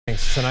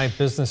headlines tonight.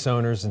 Business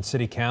owners and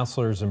city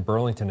councilors in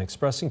Burlington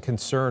expressing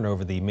concern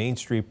over the Main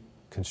Street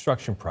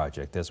construction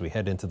project as we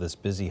head into this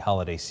busy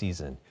holiday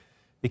season.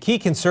 The key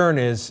concern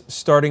is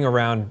starting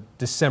around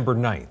December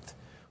 9th.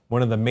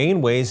 One of the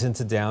main ways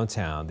into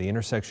downtown, the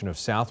intersection of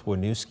South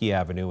Winooski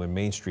Avenue and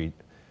Main Street,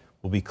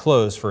 will be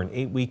closed for an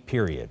 8-week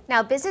period.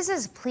 Now,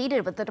 businesses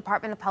pleaded with the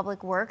Department of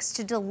Public Works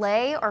to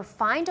delay or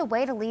find a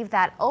way to leave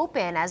that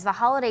open, as the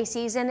holiday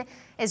season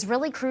is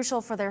really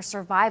crucial for their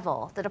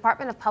survival. The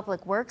Department of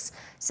Public Works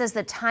says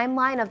the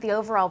timeline of the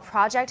overall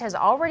project has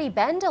already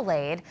been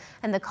delayed,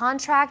 and the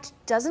contract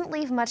doesn't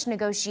leave much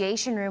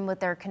negotiation room with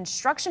their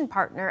construction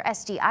partner,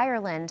 SD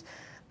Ireland,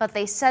 but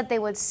they said they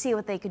would see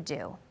what they could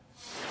do.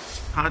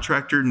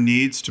 Contractor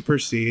needs to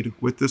proceed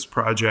with this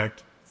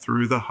project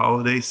through the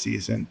holiday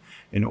season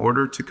in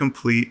order to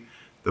complete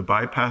the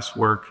bypass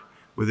work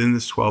within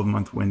this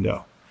 12-month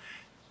window.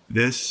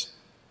 This,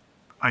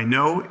 I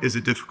know, is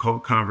a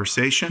difficult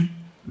conversation.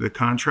 The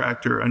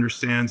contractor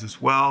understands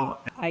as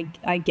well.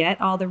 I get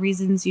all the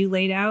reasons you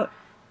laid out.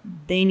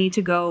 They need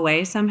to go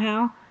away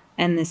somehow,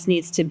 and this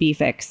needs to be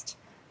fixed,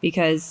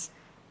 because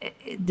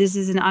this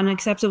is an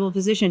unacceptable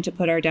position to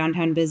put our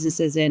downtown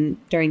businesses in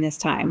during this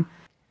time.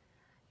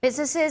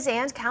 Businesses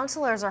and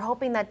councilors are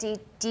hoping that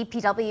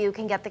DPW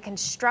can get the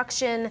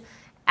construction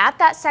at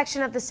that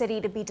section of the city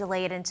to be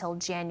delayed until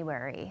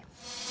January.